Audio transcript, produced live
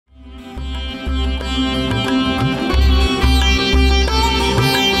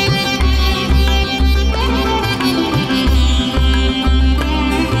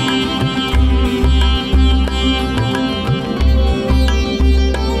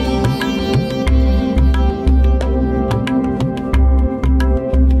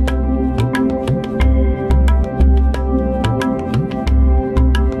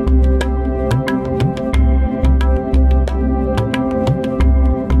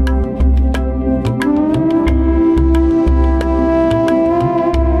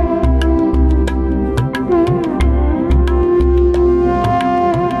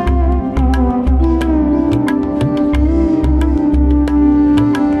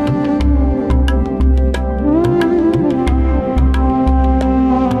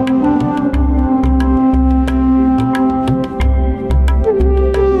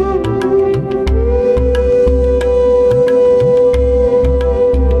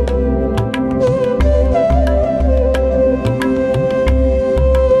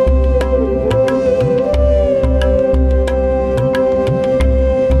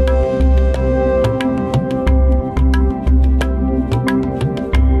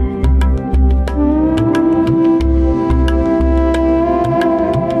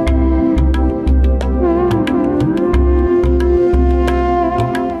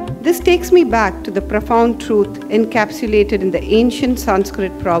takes me back to the profound truth encapsulated in the ancient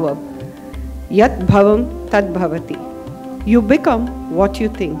Sanskrit proverb, Yat bhavam tad bhavati. You become what you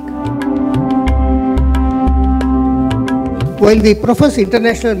think. While we profess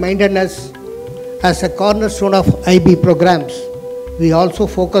international mindedness as a cornerstone of IB programs, we also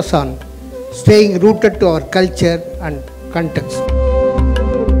focus on staying rooted to our culture and context.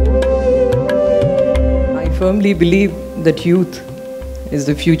 I firmly believe that youth is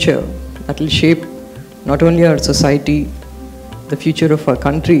the future that will shape not only our society, the future of our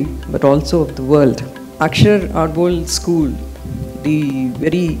country, but also of the world. Akshar Ardbol School, the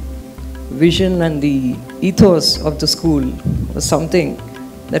very vision and the ethos of the school was something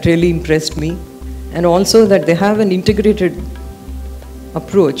that really impressed me, and also that they have an integrated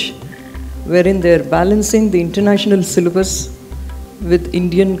approach wherein they're balancing the international syllabus with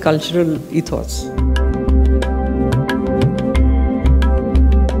Indian cultural ethos.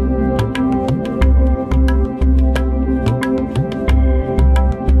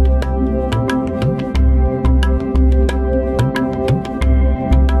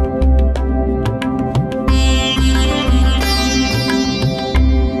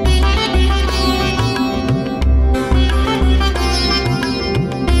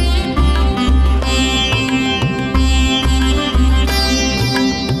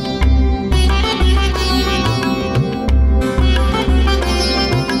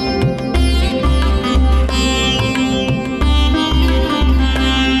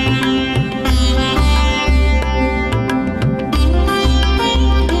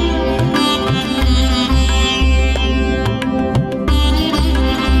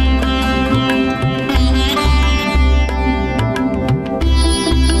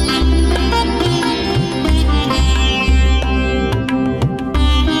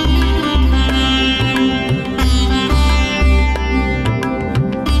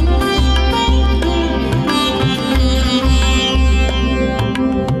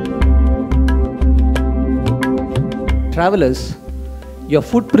 Travelers, your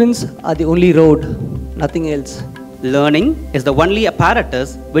footprints are the only road, nothing else. Learning is the only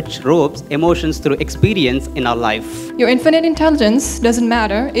apparatus which robes emotions through experience in our life. Your infinite intelligence doesn't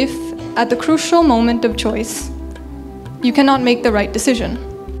matter if, at the crucial moment of choice, you cannot make the right decision.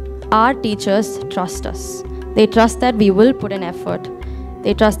 Our teachers trust us. They trust that we will put in effort.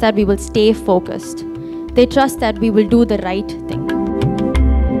 They trust that we will stay focused. They trust that we will do the right thing.